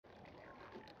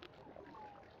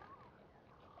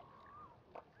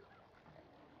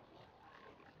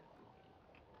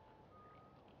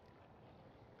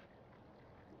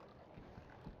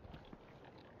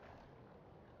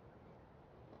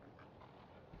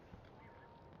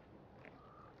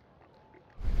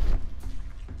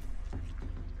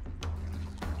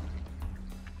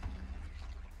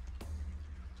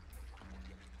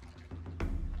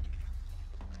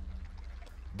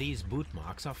These boot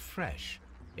marks are fresh.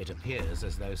 It appears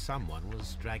as though someone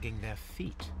was dragging their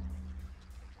feet.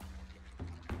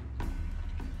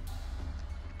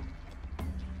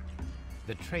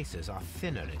 The traces are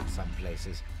thinner in some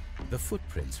places. The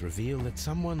footprints reveal that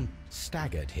someone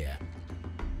staggered here.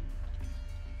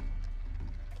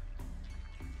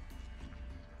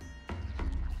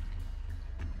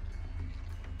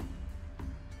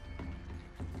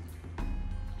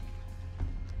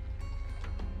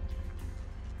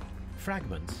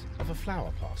 Fragments of a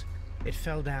flower pot. It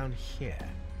fell down here.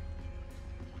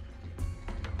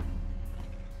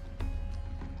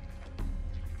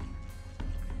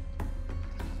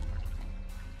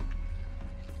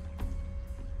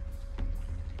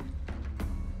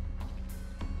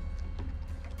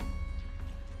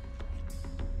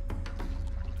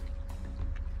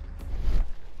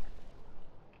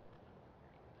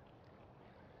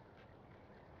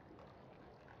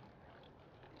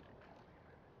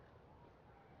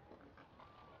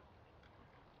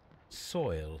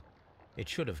 Soil. It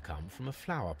should have come from a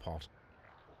flower pot.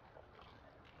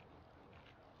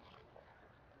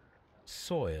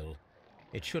 Soil.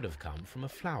 It should have come from a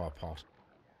flower pot.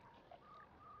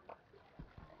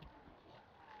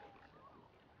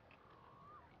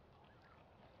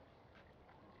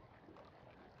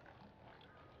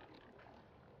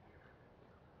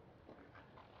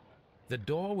 The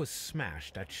door was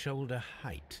smashed at shoulder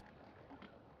height.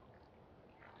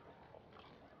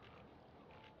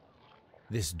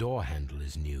 This door handle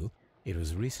is new. It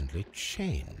was recently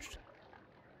changed.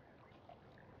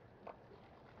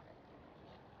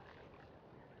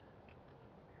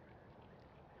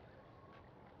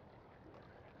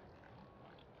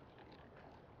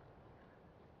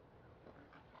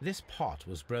 This pot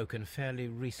was broken fairly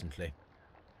recently.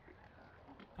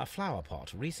 A flower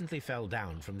pot recently fell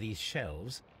down from these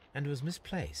shelves and was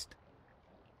misplaced.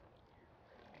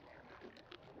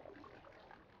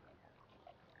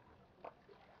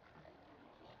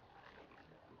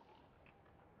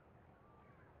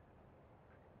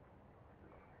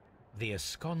 The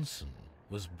esconsson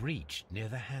was breached near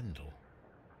the handle.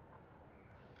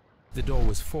 The door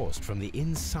was forced from the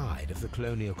inside of the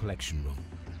colonial collection room.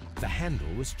 The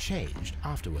handle was changed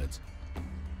afterwards.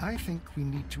 I think we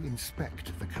need to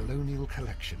inspect the colonial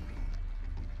collection room.